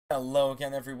Hello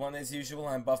again everyone, as usual,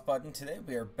 I'm Buff Button. Today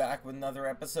we are back with another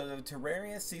episode of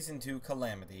Terraria Season 2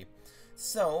 Calamity.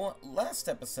 So, last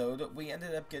episode we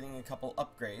ended up getting a couple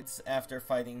upgrades after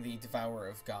fighting the Devourer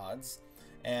of Gods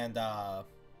and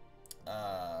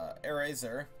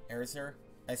Eraser.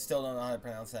 I still don't know how to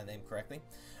pronounce that name correctly.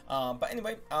 But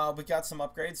anyway, we got some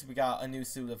upgrades. We got a new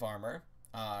suit of armor.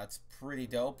 It's pretty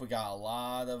dope. We got a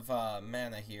lot of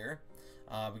mana here.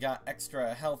 We got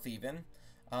extra health even.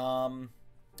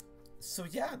 So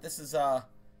yeah, this is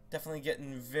definitely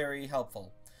getting very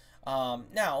helpful.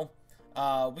 Now,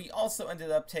 we also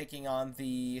ended up taking on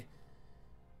the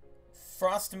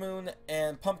Frost Moon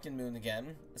and Pumpkin Moon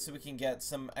again, so we can get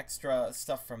some extra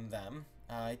stuff from them.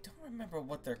 I don't remember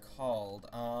what they're called.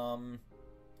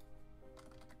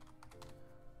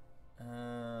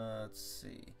 Let's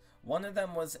see. One of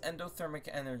them was Endothermic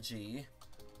Energy,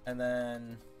 and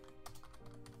then...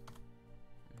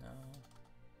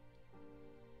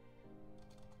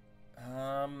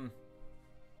 I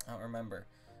don't remember.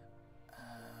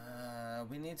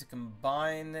 We need to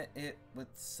combine it with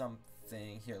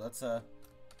something. Here, let's,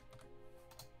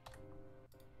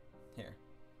 here.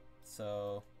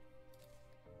 So,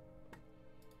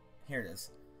 here it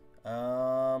is.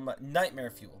 Nightmare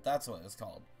Fuel, that's what it was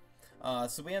called.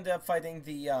 So we ended up fighting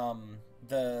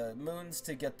the moons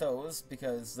to get those,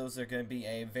 because those are going to be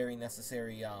a very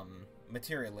necessary,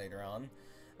 material later on.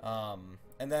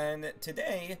 And then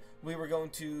today we were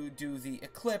going to do the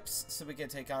eclipse so we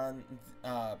could take on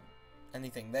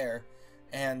anything there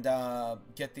and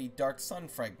get the dark sun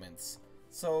fragments.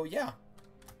 So yeah,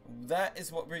 that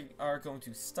is what we are going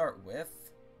to start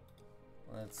with.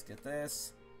 Let's get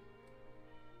this.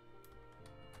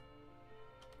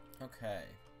 Okay.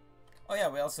 Oh yeah,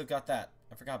 we also got that.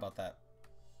 I forgot about that.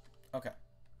 Okay.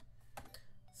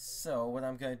 So what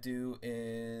I'm gonna do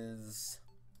is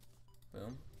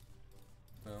boom.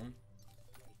 Boom.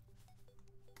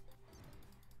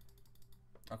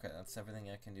 Okay, that's everything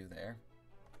I can do there.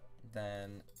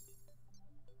 Then...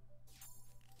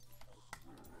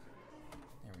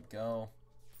 there we go.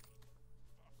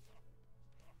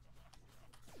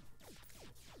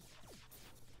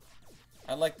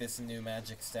 I like this new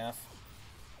magic staff.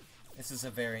 This is a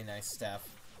very nice staff.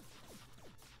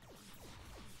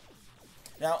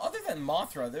 Now, other than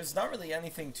Mothra, there's not really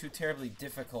anything too terribly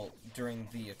difficult during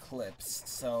the eclipse,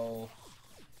 so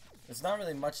there's not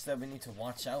really much that we need to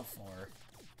watch out for.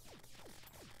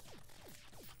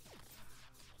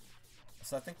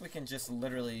 So I think we can just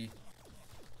literally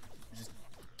just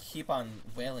keep on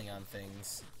wailing on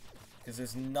things, because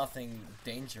there's nothing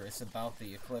dangerous about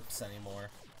the eclipse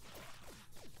anymore.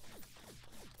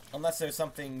 Unless there's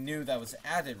something new that was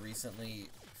added recently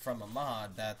from a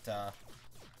mod that,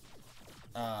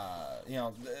 you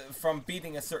know, from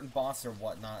beating a certain boss or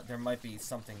whatnot, there might be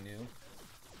something new.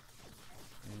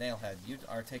 Nailhead, you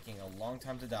are taking a long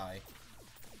time to die.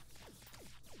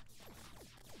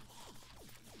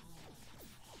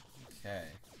 Okay.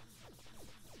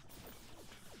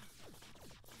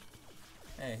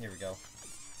 Hey, here we go.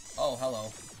 Oh,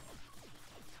 hello.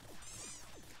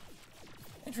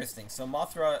 Interesting, so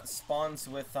Mothra spawns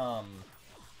with,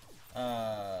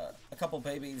 a couple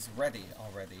babies ready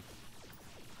already.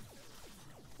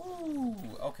 Ooh,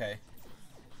 okay.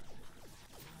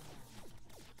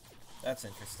 That's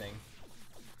interesting.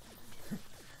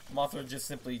 Mothra just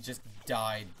simply just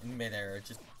died in midair.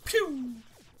 Just pew!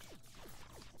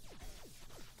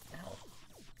 Ow.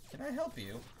 Can I help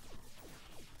you?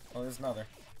 Oh, there's another.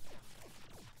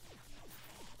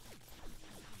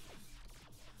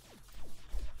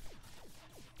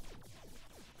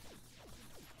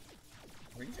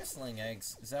 Were you just laying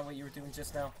eggs? Is that what you were doing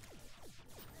just now?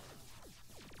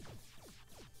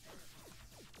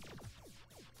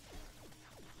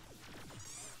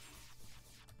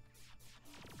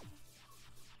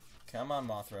 Come on,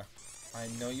 Mothra. I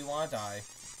know you want to die.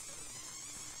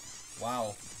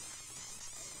 Wow.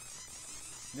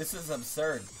 This is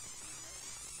absurd.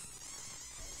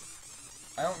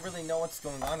 I don't really know what's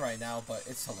going on right now, but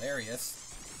it's hilarious.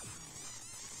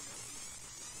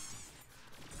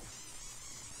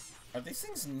 Are these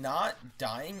things not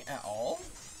dying at all?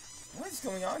 What is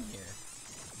going on here?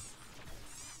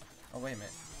 Oh, wait a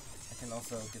minute. I can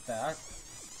also get that.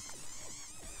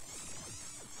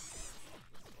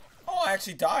 Oh, I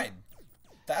actually died.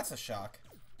 That's a shock.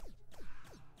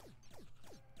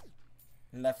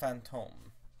 Le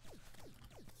Fantôme.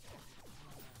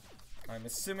 I'm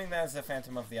assuming that is a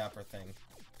Phantom of the Opera thing.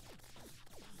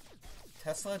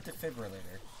 Tesla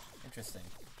defibrillator. Interesting.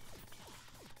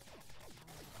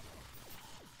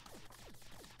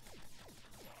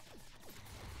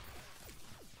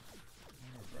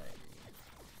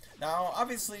 Now,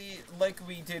 obviously, like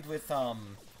we did with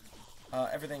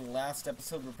everything last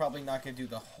episode, we're probably not going to do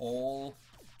the whole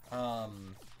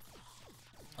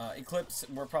eclipse.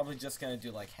 We're probably just going to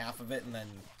do like half of it and then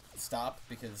stop,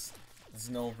 because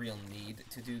there's no real need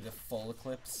to do the full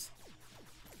eclipse.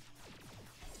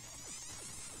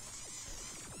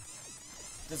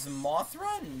 Does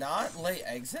Mothra not lay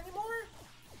eggs anymore?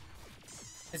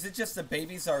 Is it just the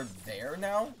babies are there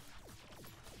now?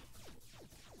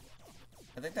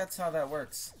 I think that's how that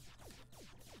works.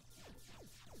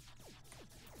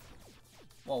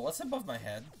 Whoa, what's above my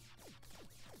head?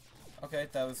 Okay,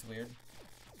 that was weird.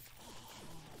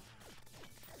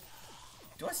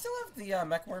 Do I still have the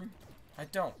mech worm? I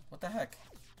don't. What the heck?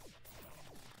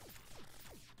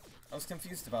 I was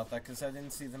confused about that because I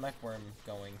didn't see the mech worm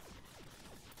going.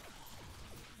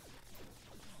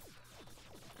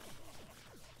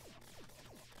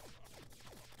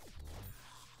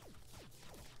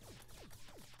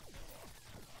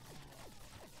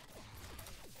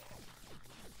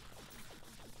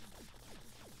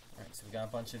 Alright, so we got a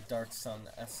bunch of Dark Sun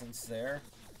Essence there.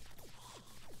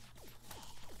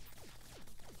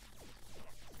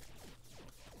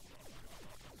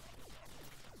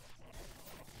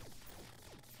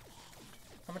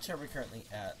 How much are we currently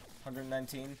at?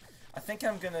 119? I think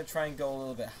I'm gonna try and go a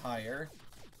little bit higher.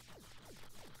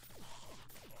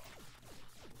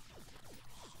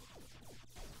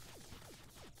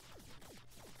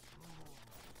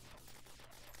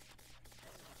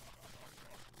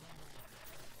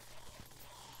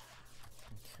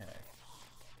 Okay.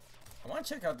 I want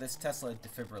to check out this Tesla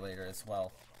defibrillator as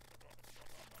well.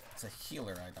 It's a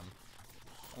healer item.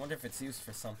 I wonder if it's used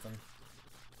for something.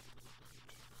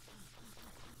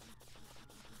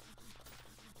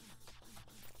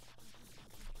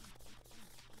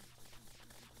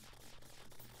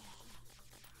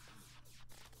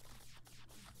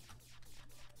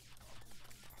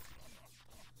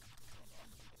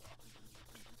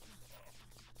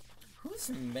 Who's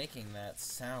making that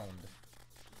sound?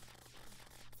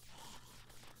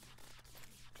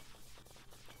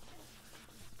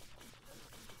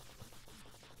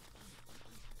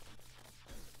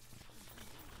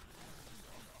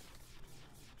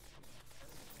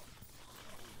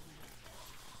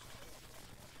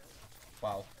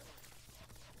 Wow.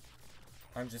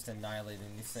 I'm just annihilating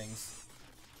these things.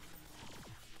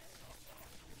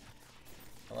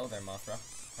 Hello there, Mothra.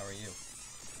 How are you?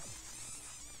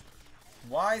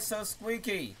 Why so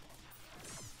squeaky?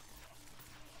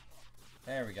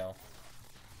 There we go.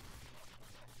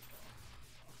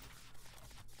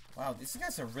 Wow, these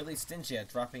guys are really stingy at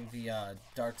dropping the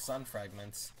Dark Sun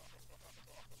fragments.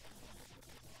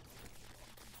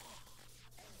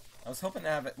 I was hoping to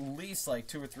have at least like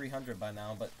 200 or 300 by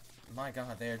now, but my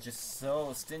god, they are just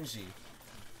so stingy.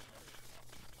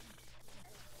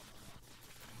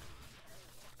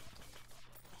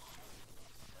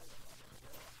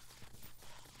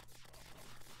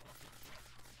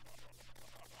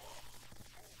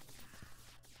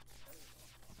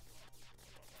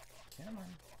 Come on.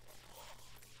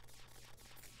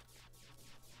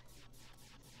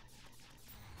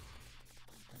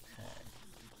 Okay.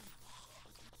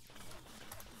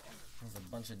 There's a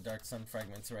bunch of Dark Sun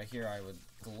fragments right here. I would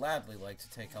gladly like to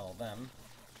take all of them.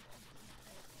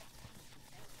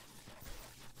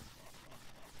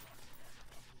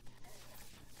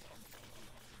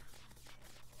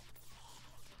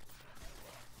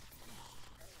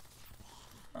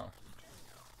 Oh.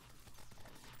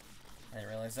 I didn't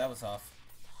realize that was off.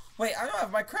 Wait, I don't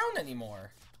have my crown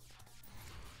anymore.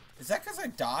 Is that because I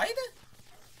died?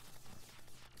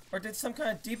 Or did some kind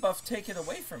of debuff take it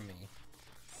away from me?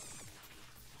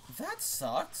 That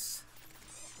sucks.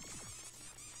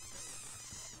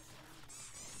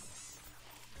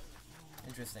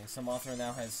 Interesting. So Mothra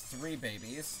now has 3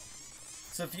 babies.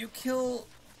 So if you kill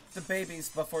the babies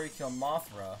before you kill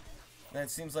Mothra, then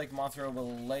it seems like Mothra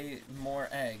will lay more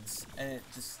eggs, and it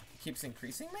just keeps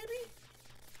increasing, maybe?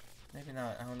 Maybe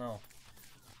not, I don't know.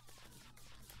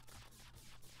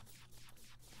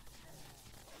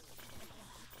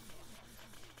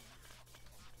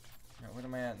 Alright, what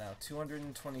am I at now?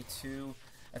 222.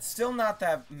 That's still not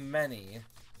that many.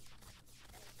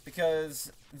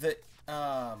 Because the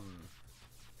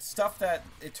stuff that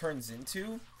it turns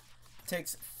into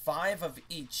takes 5 of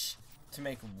each to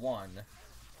make 1.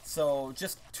 So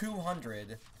just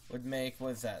 200 would make, what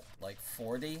is that, like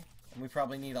 40? And we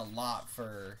probably need a lot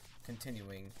for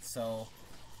continuing, so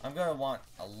I'm gonna want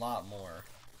a lot more.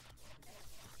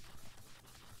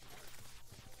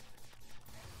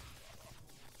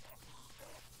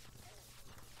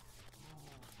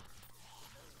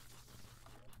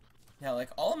 Yeah, like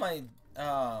all of my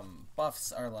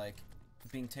buffs are, like,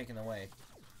 being taken away.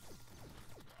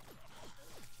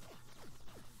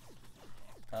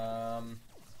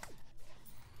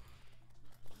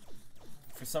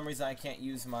 For some reason I can't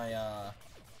use my,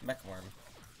 mech worm.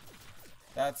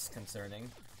 That's concerning.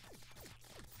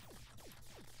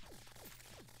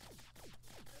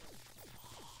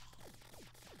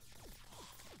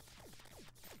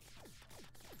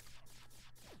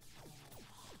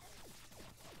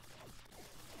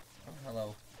 Oh,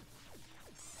 hello.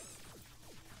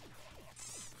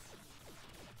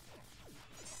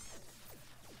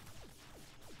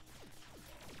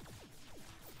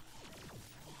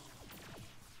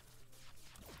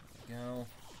 There we go.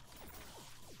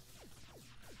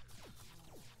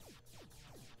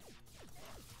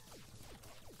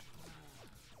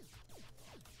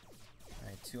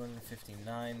 Alright,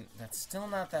 259. That's still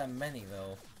not that many,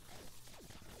 though.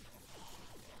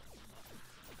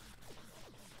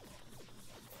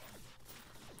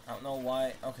 I don't know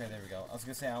why. Okay, there we go. I was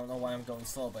gonna say I don't know why I'm going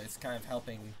slow, but it's kind of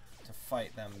helping to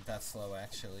fight them that slow,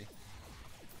 actually.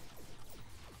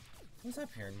 Who's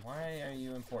up here, and why are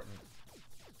you important?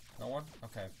 No one?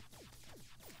 Okay.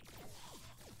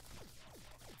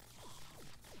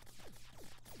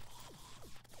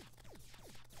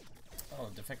 Oh,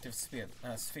 defective sphere.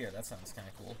 Sphere. That sounds kind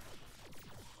of cool.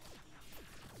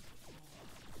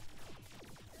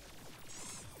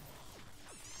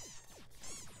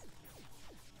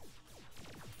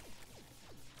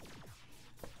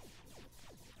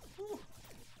 Whew.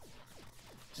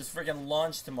 Just friggin'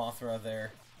 launched Mothra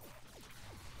there.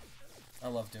 I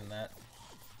love doing that.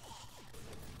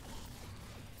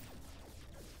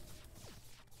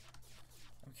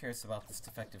 I'm curious about this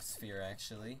defective sphere,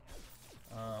 actually.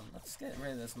 Let's get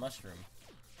rid of this mushroom.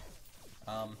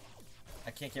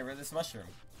 I can't get rid of this mushroom.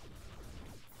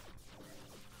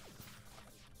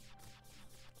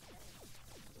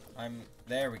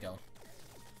 There we go.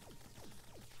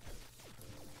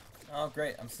 Oh,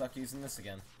 great, I'm stuck using this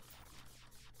again.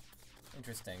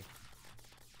 Interesting.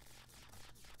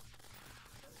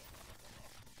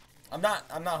 I'm not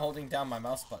holding down my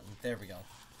mouse button. There we go.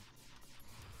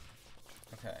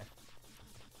 Okay.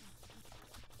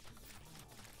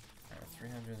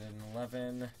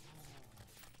 311.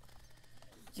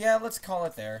 Yeah, let's call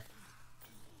it there.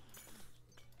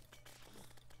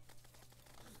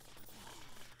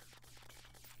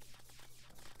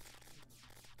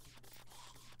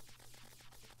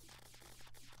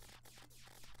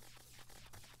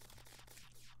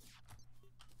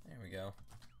 There we go.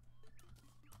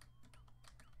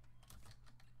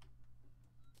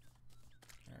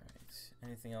 Alright.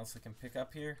 Anything else I can pick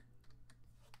up here?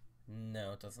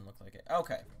 No, it doesn't look like it.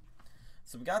 Okay.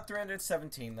 So we got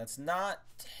 317. That's not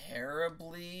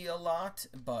terribly a lot,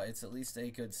 but it's at least a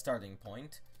good starting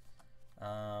point.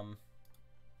 Oh,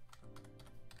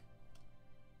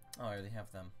 I already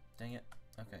have them. Dang it.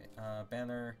 Okay.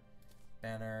 Banner.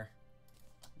 Banner.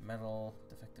 Metal.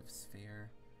 Defective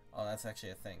sphere. Oh, that's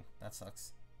actually a thing. That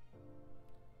sucks.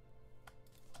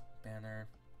 Banner.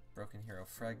 Broken hero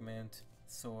fragment.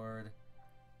 Sword.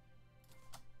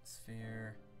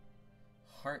 Sphere.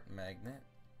 Heart magnet.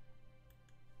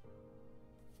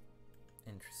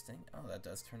 Interesting. Oh, that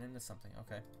does turn into something.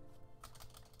 Okay.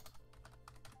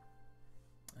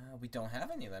 We don't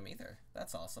have any of them either.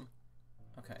 That's awesome.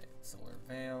 Okay. Solar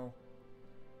veil.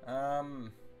 I'll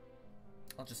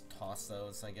just toss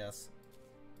those, I guess.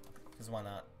 Because why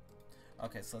not?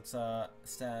 Okay, so let's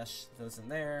stash those in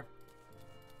there.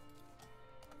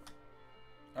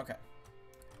 Okay.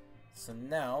 So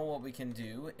now what we can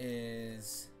do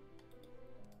is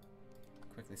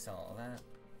quickly sell all that.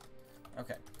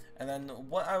 Okay. And then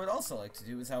what I would also like to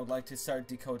do is I would like to start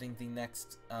decoding the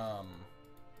next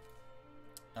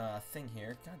thing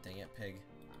here. God dang it, pig.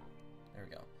 There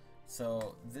we go.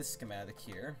 So this schematic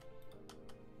here.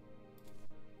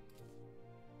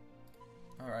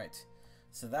 Alright.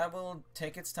 So that will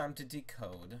take its time to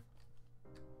decode.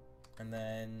 And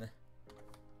then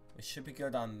we should be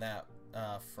good on that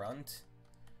front.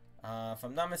 If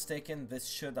I'm not mistaken, this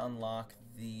should unlock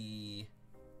the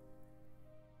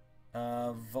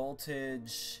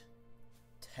voltage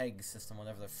tag system,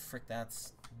 whatever the frick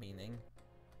that's meaning.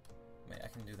 Wait, I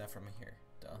can do that from here.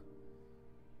 Duh.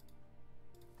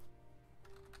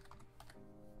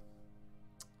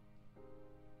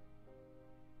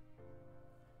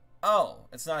 Oh,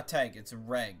 it's not tag, it's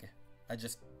reg. I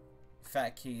just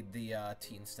fat keyed the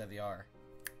T instead of the R.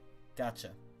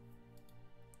 Gotcha.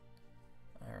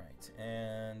 Alright,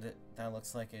 and that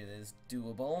looks like it is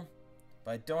doable.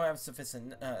 But I don't have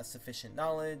sufficient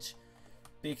knowledge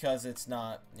because it's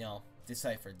not, you know,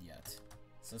 deciphered yet.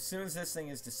 So as soon as this thing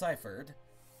is deciphered,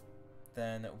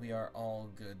 then we are all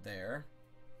good there.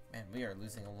 Man, we are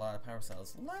losing a lot of power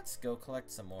cells. Let's go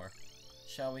collect some more,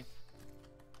 shall we?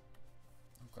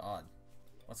 Oh god.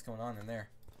 What's going on in there?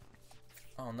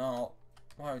 Oh no.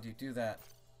 Why would you do that?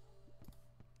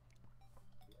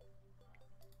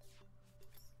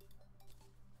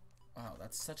 Wow,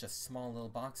 that's such a small little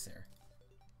box there.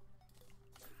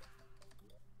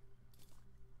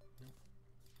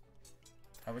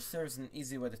 I wish there was an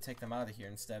easy way to take them out of here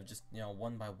instead of just, you know,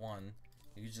 one by one.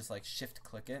 You could just like shift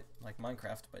click it like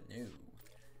Minecraft, but no.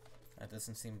 That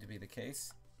doesn't seem to be the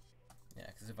case. Yeah,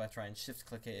 because if I try and shift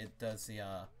click it, it does the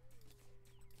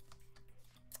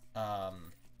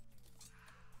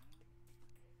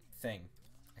thing.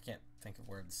 I can't think of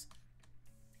words.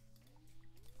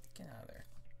 Get out of there.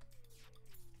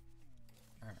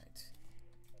 Alright.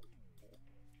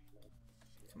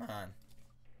 Come on. Alright.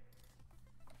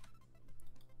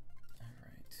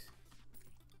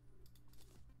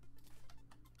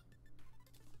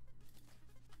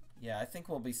 Yeah, I think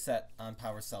we'll be set on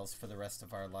power cells for the rest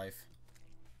of our life.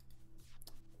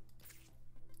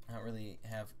 I don't really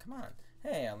have... Come on.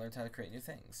 Hey, I learned how to create new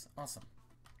things. Awesome.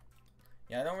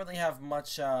 Yeah, I don't really have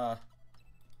much to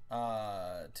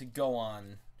go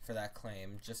on for that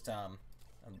claim. Just a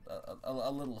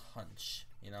little hunch,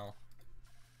 you know?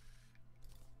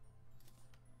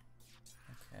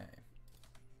 Okay.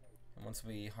 And once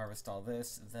we harvest all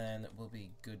this, then we'll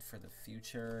be good for the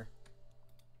future.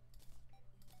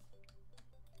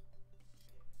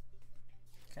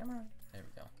 Come on. There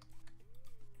we go.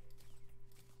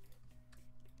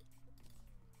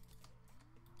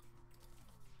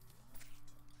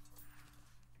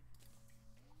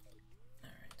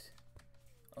 Alright.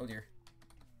 Oh dear.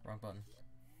 Wrong button.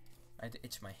 I had to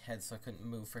itch my head so I couldn't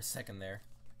move for a second there.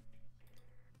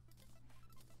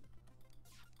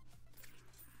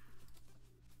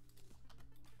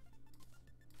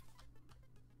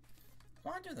 I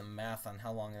want to do the math on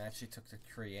how long it actually took to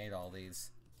create all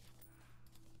these.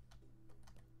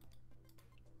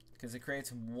 Because it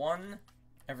creates one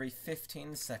every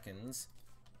 15 seconds.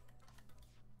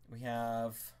 We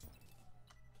have...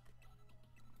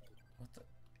 What the...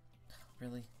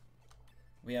 Really?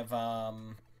 We have,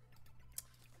 5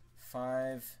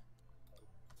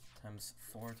 times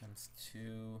 4 times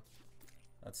 2.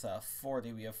 That's,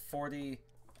 40. We have 40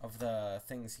 of the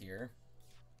things here.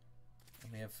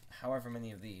 And we have however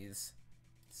many of these.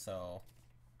 So...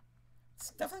 It's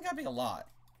definitely gotta be a lot.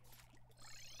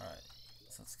 Alright.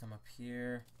 So let's come up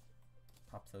here.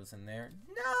 Pop those in there.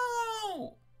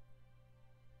 No!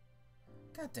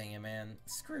 God dang it, man.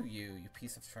 Screw you, you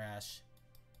piece of trash.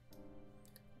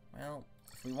 Well,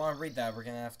 if we want to read that, we're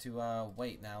gonna have to,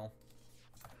 wait now.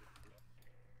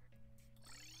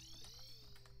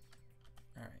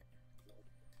 Alright.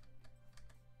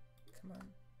 Come on.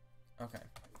 Okay.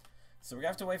 So we're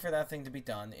gonna have to wait for that thing to be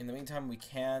done. In the meantime, we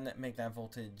can make that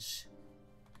voltage...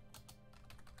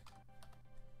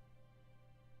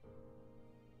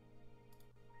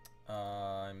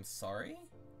 I'm sorry?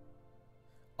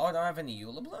 Oh, I don't have any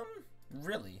Eula Bloom?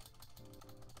 Really?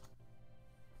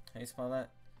 How do you spell that?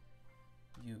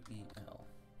 U-E-L.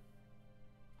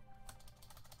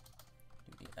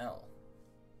 U-E-L.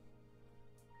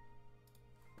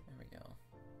 There we go.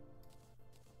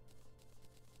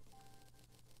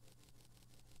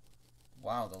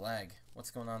 Wow, the lag.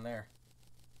 What's going on there?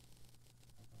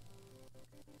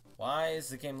 Why is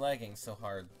the game lagging so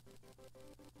hard?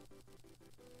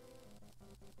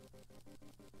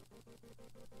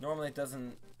 Normally it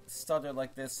doesn't stutter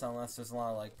like this unless there's a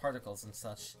lot of like particles and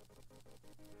such.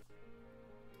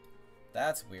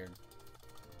 That's weird.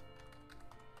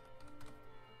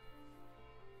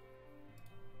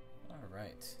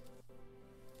 Alright.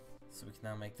 So we can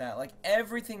now make that. Like,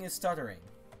 everything is stuttering.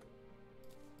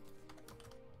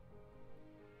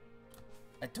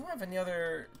 I don't have any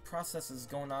other processes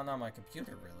going on my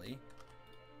computer, really.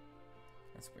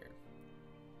 That's weird.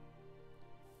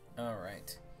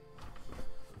 Alright.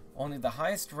 Only the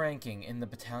highest ranking in the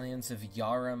battalions of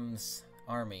Yaram's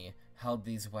army held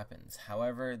these weapons.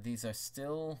 However, these are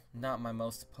still not my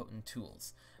most potent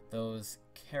tools. Those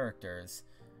characters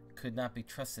could not be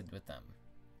trusted with them.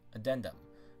 Addendum.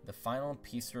 The final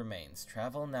piece remains.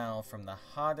 Travel now from the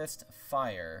hottest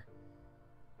fire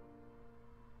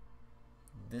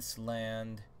this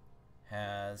land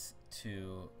has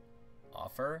to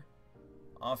offer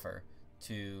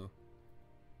to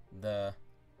the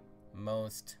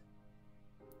most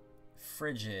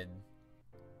frigid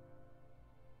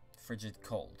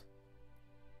cold.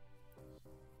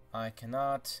 I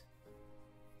cannot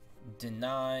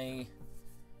deny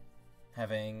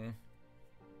having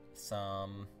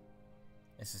some...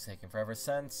 This is taking forever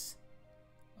since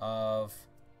of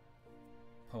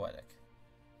poetic.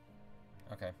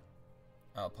 Okay.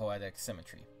 Oh, poetic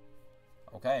symmetry.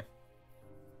 Okay.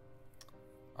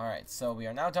 Alright, so we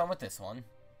are now done with this one.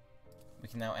 We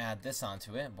can now add this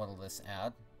onto it. What'll this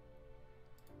add?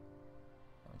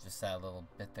 I'll just add a little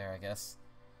bit there, I guess.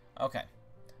 Okay.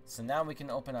 So now we can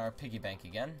open our piggy bank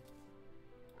again.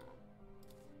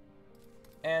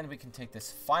 And we can take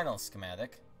this final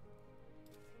schematic.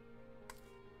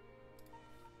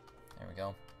 There we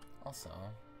go. Also...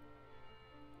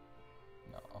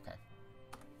 No, okay.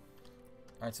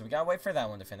 Alright, so we gotta wait for that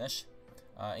one to finish.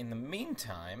 In the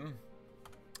meantime...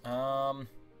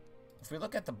 if we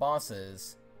look at the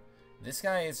bosses... This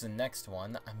guy is the next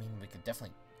one. I mean, we could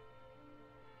definitely...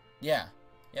 Yeah.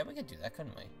 Yeah, we could do that,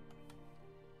 couldn't we?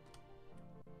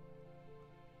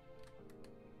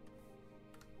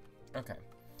 Okay.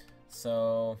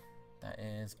 So... That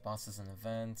is bosses and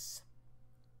events...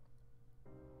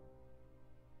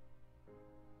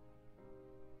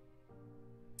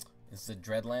 Is the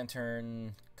Dread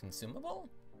Lantern consumable?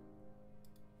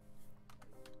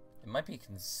 It might be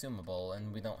consumable,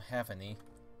 and we don't have any.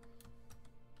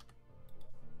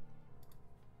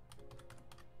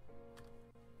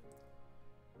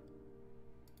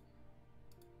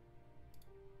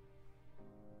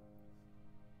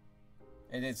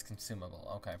 It is consumable,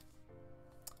 okay.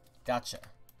 Gotcha.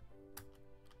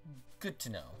 Good to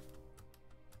know.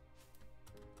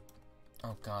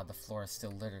 Oh god, the floor is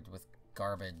still littered with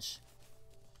garbage.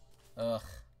 Ugh.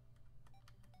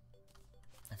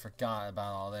 I forgot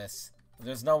about all this.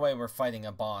 There's no way we're fighting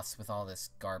a boss with all this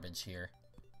garbage here.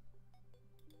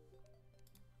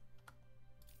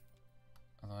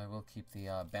 Although I will keep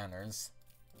the banners,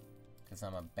 because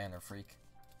I'm a banner freak.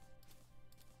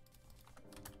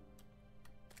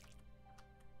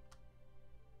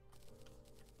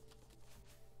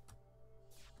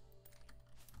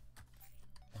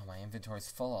 Oh, my inventory's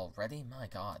full already? My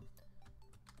god.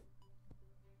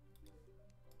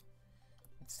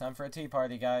 It's time for a tea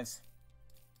party, guys.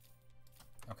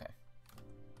 Okay.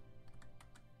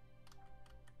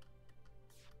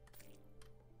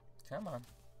 Come on.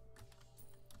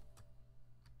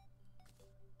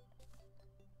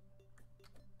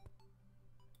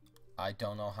 I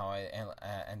don't know how I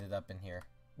ended up in here.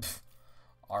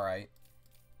 Alright.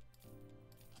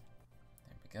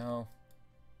 There we go.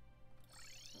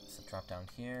 So drop down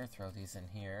here, throw these in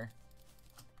here.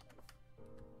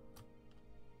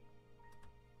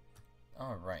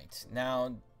 Alright,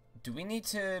 now, do we need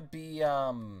to be,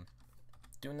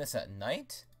 doing this at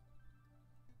night?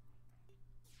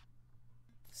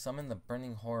 Summon the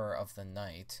burning horror of the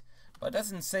night. But it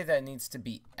doesn't say that it needs to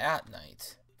be at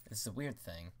night. It's a weird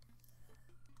thing.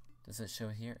 Does it show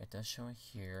here? It does show it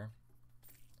here.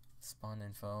 Spawn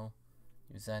info.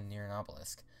 Use that near an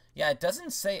obelisk. Yeah, it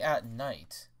doesn't say at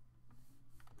night.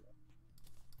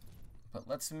 But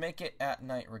let's make it at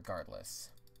night regardless.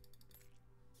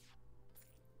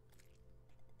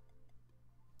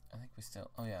 I think we still...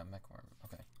 Oh yeah, mechworm.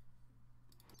 Okay.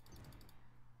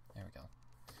 There we go.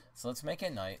 So let's make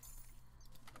it night.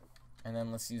 And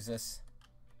then let's use this.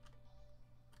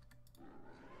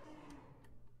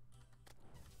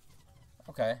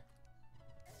 Okay.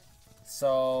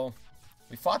 So...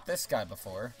 We fought this guy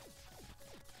before.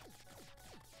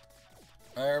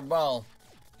 Well...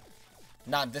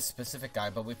 Not this specific guy,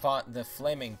 but we fought the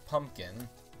flaming pumpkin.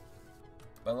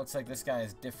 But it looks like this guy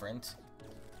is different.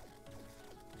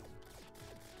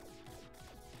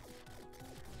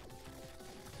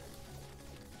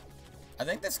 I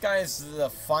think this guy is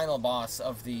the final boss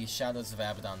of the Shadows of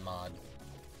Abaddon mod.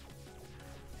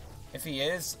 If he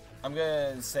is, I'm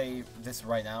gonna say this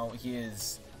right now, he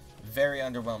is very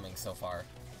underwhelming so far.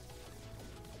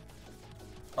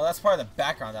 Oh, that's part of the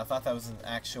background. I thought that was an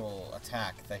actual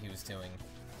attack that he was doing.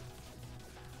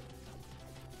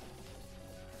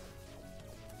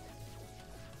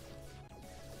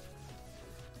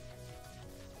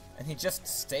 And he just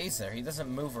stays there. He doesn't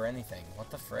move or anything. What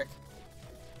the frick?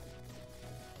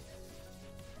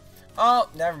 Oh,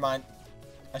 never mind.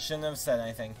 I shouldn't have said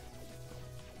anything.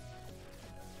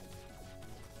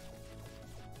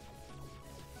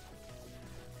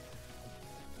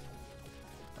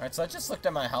 Alright, so I just looked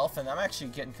at my health and I'm actually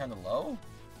getting kind of low.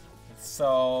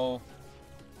 So,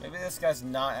 maybe this guy's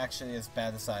not actually as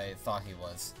bad as I thought he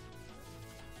was.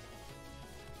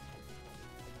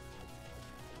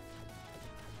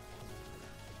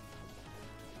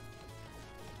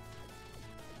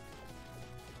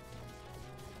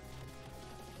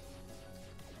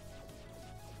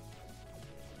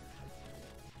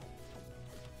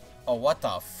 Oh, what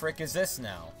the frick is this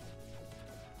now?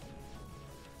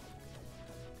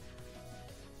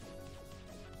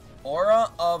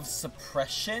 Aura of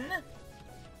Suppression?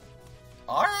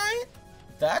 Alright.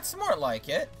 That's more like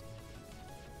it.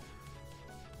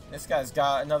 This guy's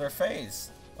got another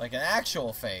phase. Like an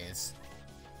actual phase.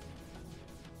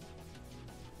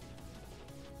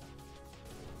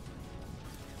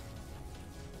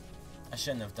 I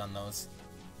shouldn't have done those.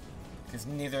 Because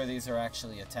neither of these are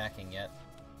actually attacking yet.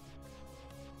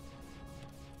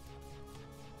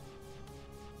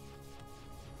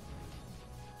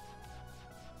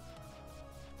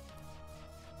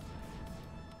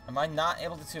 Am I not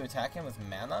able to attack him with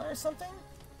mana or something?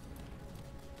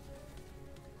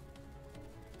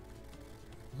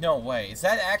 No way. Is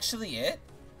that actually it?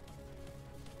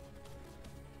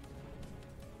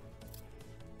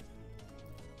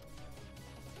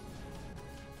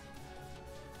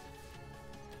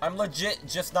 I'm legit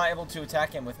just not able to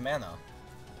attack him with mana.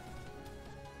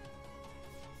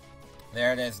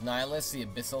 There it is. Nihilus, the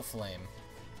Abyssal Flame.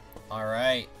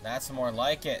 Alright. That's more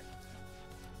like it.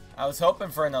 I was hoping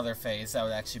for another phase that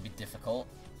would actually be difficult.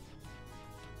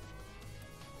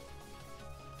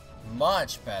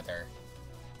 Much better.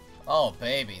 Oh,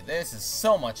 baby. This is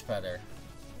so much better.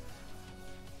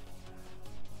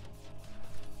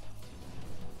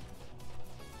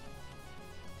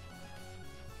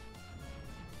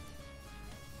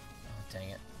 Oh, dang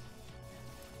it.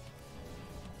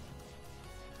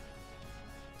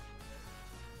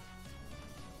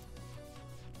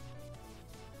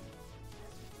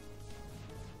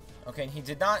 Okay, he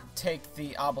did not take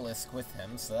the obelisk with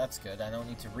him, so that's good. I don't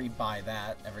need to rebuy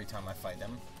that every time I fight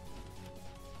him.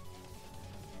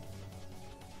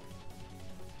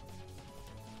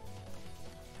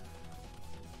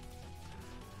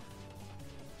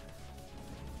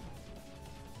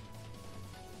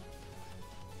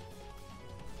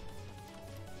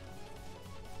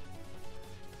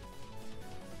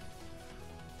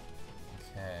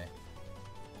 Okay.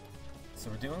 So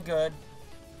we're doing good.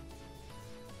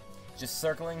 Just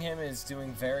circling him is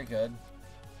doing very good.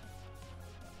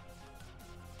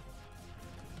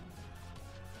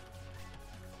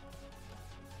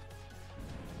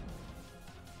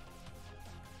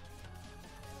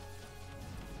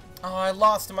 Oh, I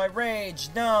lost my rage!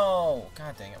 No!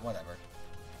 God dang it, whatever.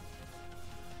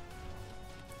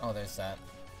 Oh, there's that.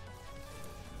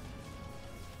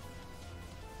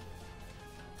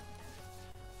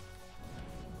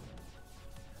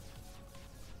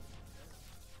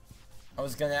 I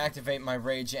was gonna activate my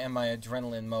rage and my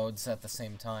adrenaline modes at the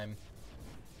same time.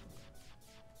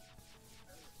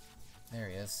 There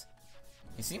he is.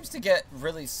 He seems to get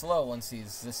really slow once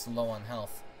he's this low on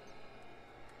health.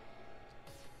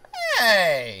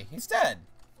 Hey! He's dead.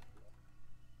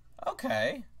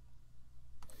 Okay.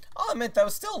 I'll admit that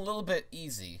was still a little bit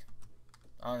easy.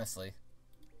 Honestly.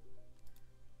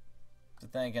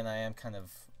 But then again, I am kind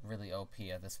of really OP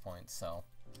at this point, so...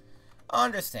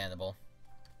 understandable.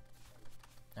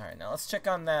 Alright, now let's check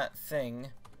on that thing.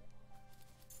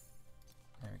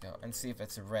 There we go. And see if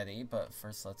it's ready, but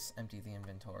first let's empty the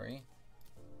inventory.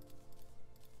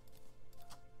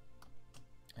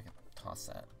 I can toss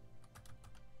that.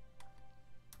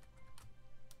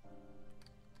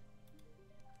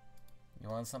 You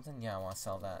want something? Yeah, I want to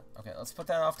sell that. Okay, let's put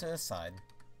that off to the side.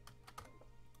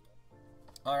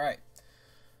 Alright.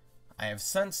 I have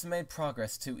since made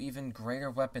progress to even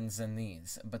greater weapons than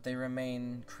these, but they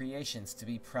remain creations to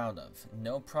be proud of.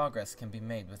 No progress can be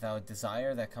made without a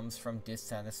desire that comes from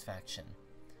dissatisfaction.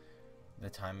 The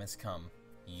time has come.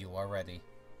 You are ready.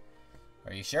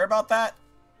 Are you sure about that?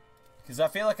 Because I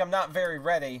feel like I'm not very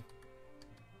ready.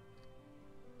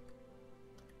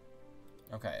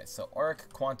 Okay, so Auric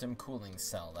Quantum Cooling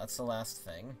Cell. That's the last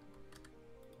thing.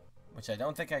 Which I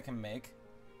don't think I can make.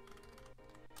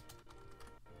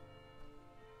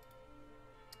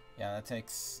 Yeah, that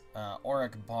takes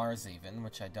Auric Bars even,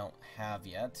 which I don't have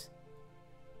yet.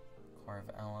 Core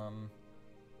of Elm.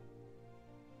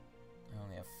 I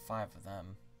only have 5 of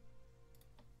them.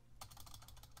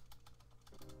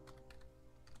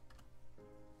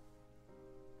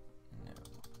 No.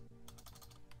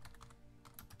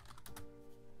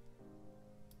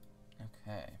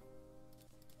 Okay.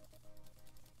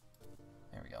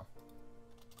 There we go.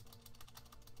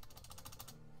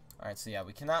 Alright, so yeah,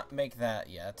 we cannot make that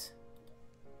yet.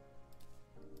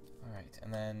 Alright,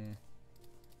 and then,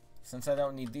 since I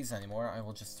don't need these anymore, I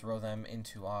will just throw them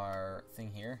into our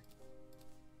thing here.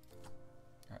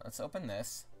 Alright, let's open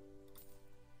this.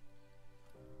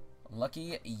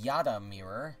 Lucky Yada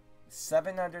Mirror.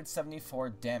 774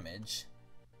 damage.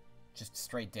 Just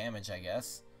straight damage, I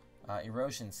guess.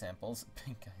 Erosion samples.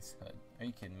 Pink Guy's Hood. Are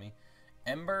you kidding me?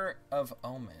 Ember of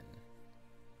Omen.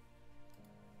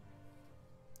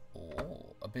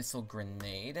 Oh, a Abyssal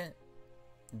Grenade.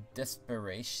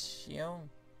 Desperatio.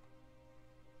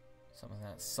 Some of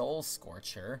that. Soul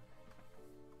Scorcher.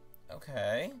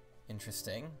 Okay.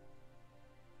 Interesting.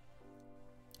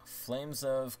 Flames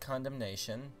of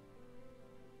Condemnation.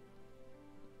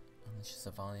 Unleashes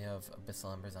a volley of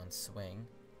Abyssal Embers on swing.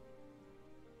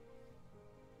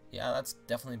 Yeah, that's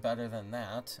definitely better than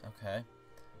that. Okay.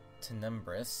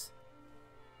 Tenebrous.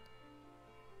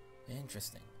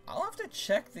 Interesting. I'll have to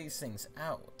check these things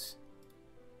out.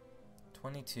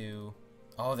 22.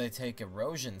 Oh, they take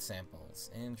erosion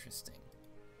samples. Interesting.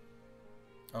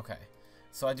 Okay.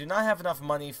 So I do not have enough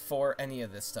money for any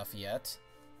of this stuff yet.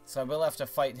 So I will have to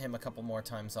fight him a couple more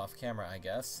times off camera, I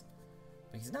guess.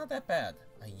 But he's not that bad.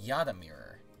 A Yada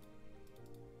Mirror.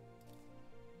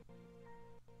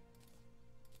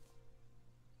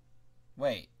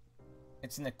 Wait.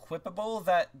 It's an equipable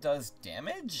that does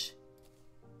damage?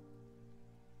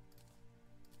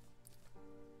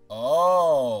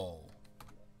 Oh.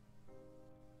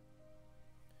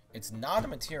 It's not a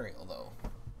material, though.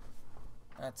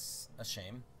 That's a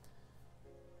shame.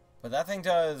 But that thing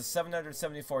does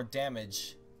 774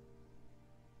 damage.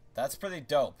 That's pretty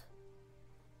dope.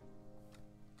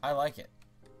 I like it.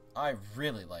 I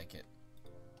really like it.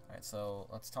 Alright, so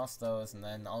let's toss those, and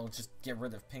then I'll just get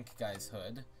rid of Pink Guy's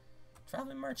hood.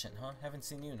 Traveling Merchant, huh? Haven't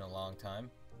seen you in a long time.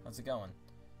 How's it going?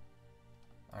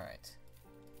 Alright.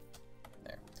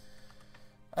 There.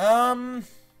 I'm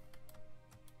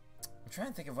trying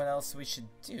to think of what else we should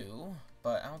do,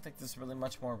 but I don't think there's really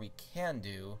much more we can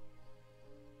do.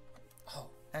 Oh,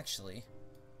 actually.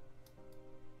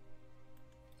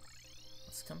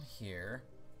 Let's come here.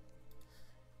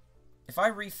 If I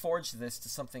reforge this to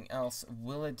something else,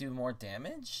 will it do more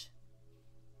damage?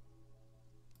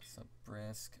 So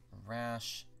brisk,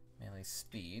 rash, melee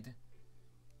speed.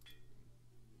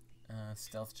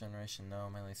 Stealth generation, no.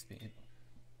 Melee speed.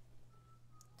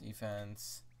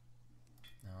 Defense,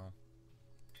 no.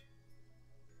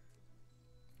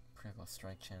 Critical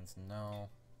strike chance, no.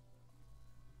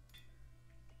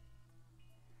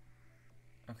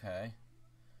 Okay.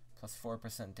 Plus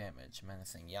 4% damage,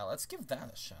 menacing. Yeah, let's give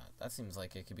that a shot. That seems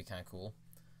like it could be kind of cool.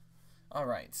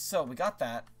 Alright, so we got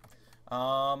that.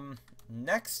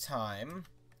 Next time,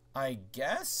 I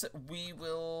guess we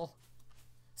will...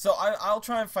 So I'll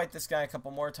try and fight this guy a couple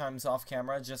more times off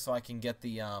camera, just so I can get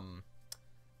the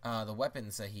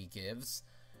weapons that he gives.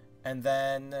 And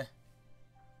then...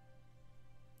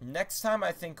 next time,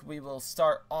 I think we will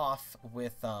start off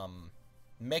with,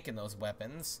 making those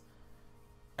weapons.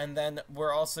 And then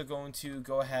we're also going to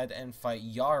go ahead and fight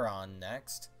Yaron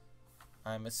next.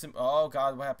 I'm assuming... oh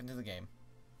god, what happened to the game?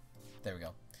 There we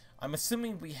go. I'm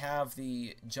assuming we have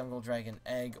the Jungle Dragon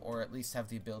egg, or at least have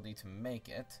the ability to make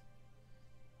it.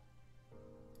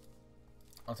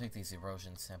 I'll take these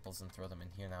erosion samples and throw them in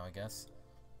here now, I guess.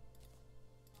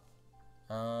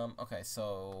 Okay,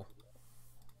 so...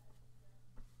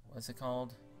 what's it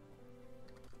called?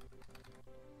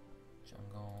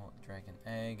 Jungle Dragon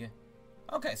egg.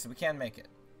 Okay, so we can make it.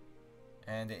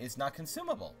 And it is not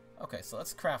consumable. Okay, so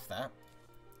let's craft that.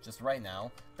 Just right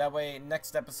now. That way,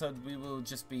 next episode, we will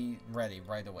just be ready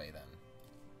right away then.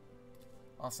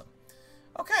 Awesome.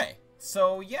 Okay,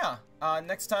 so yeah.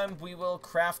 Next time, we will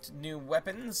craft new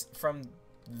weapons from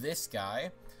this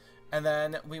guy. And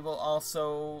then we will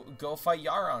also go fight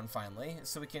Yaron finally.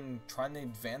 So we can try and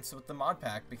advance with the mod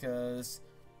pack, because...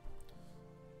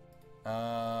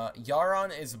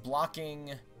 Yaron is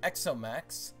blocking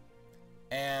Exomex,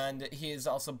 and he is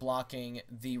also blocking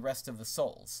the rest of the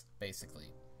souls,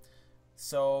 basically.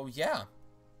 So, yeah.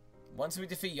 Once we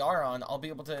defeat Yaron, I'll be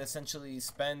able to essentially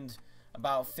spend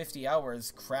about 50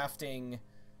 hours crafting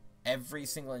every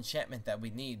single enchantment that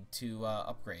we need to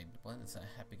upgrade. What is a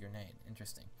happy grenade?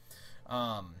 Interesting.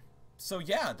 So,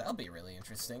 yeah, that'll be really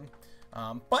interesting.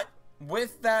 But...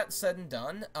 with that said and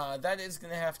done, that is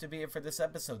going to have to be it for this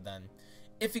episode then.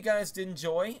 If you guys did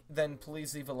enjoy, then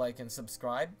please leave a like and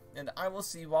subscribe, and I will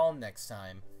see you all next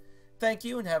time. Thank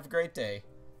you and have a great day.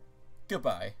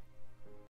 Goodbye.